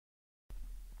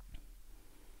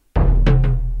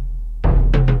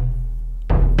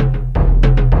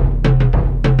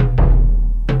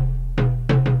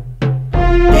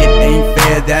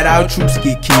that our troops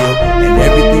get killed, and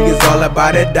everything is all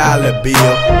about a dollar bill.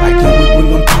 How can we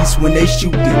bring them peace when they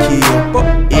shoot to kill?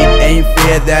 It ain't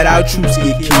fair that our troops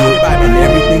get killed, and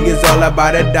everything is all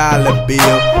about a dollar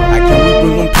bill. How can we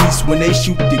bring them peace when they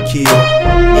shoot to kill?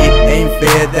 It ain't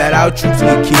fair that our troops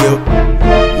get killed.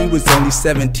 He was only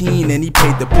 17 and he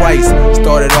paid the price.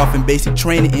 Started off in basic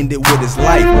training, ended with his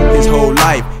life. His whole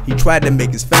life, he tried to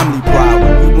make his family proud.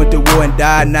 He went to war and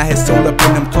died, now his soul up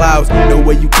in them clouds. No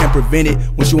way you can prevent it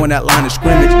once you on that line of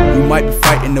scrimmage. You might be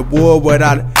fighting the war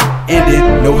without ending.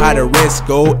 Know how to rest,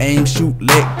 go, aim, shoot,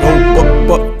 let go.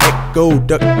 Buck, go,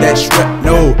 duck that strap,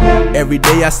 no. Every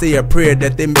day I say a prayer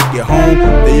that they make it home.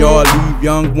 They all leave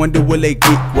young, wonder will they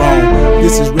get grown.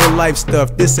 This is real life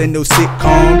stuff, this ain't no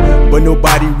sitcom. But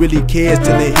nobody really cares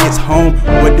till it hits home.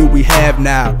 What do we have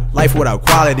now? Life without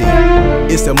quality.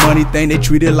 It's a money thing, they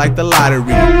treat it like the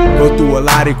lottery. Go through a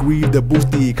lot of grief to boost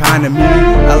the economy.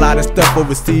 A lot of stuff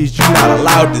overseas you're not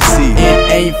allowed to see.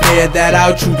 It ain't fair that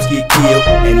our troops get killed,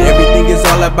 and everything is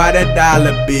all about a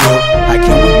dollar bill. How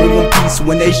can we bring them peace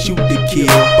when they shoot to kill?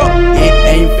 It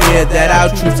ain't fair that our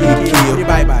troops get killed.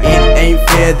 It ain't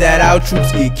fair that our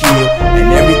troops get killed,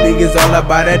 and everything is all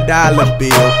about a dollar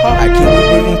bill. How can we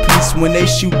bring them peace when they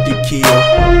shoot to kill?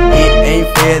 It ain't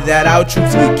fair that our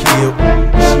troops get killed.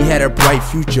 She had a bright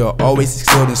future, always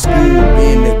excelled in school.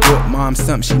 Being a good mom,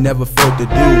 something she never felt to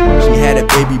do. She had a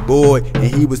baby boy and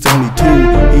he was only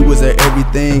 2. He was her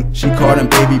everything, she called him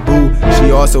baby boo.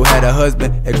 She also had a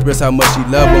husband, expressed how much she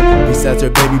loved him. Besides her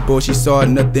baby boy, she saw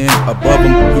nothing above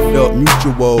him. He felt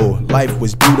mutual, life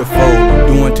was beautiful.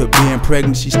 Doing to being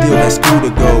pregnant, she still had school to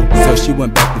go. So she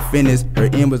went back to finish, her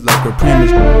end was like her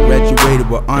premise. Graduated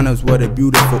with honors, what a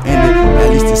beautiful ending. At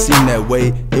least it seemed that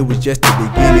way, it was just the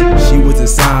beginning. She was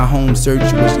assigned home search,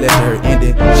 which led to her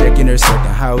ending. Checking her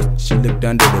second house, she looked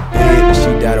under the bed.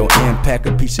 She died on impact,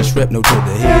 a piece of shrapnel to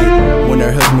the head. When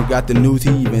her husband got the news,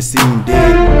 he even seemed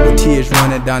dead. With tears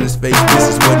running down his face, this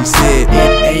is what he said.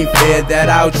 It ain't fair that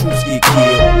our troops get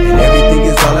killed, and everything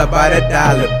is all about a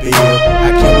dollar bill.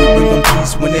 How can we bring them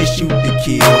peace when they shoot to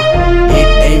kill? It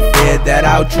ain't fair that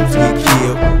our troops get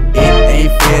killed. It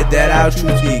ain't fair that our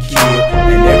troops get killed,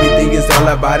 and everything is all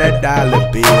about a dollar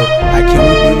bill. How can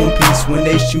we bring them peace when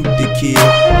they shoot to kill?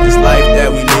 This life that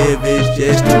we live is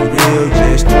just too real,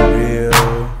 just too real.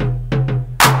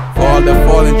 For all the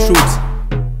fallen troops,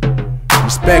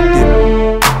 respect it.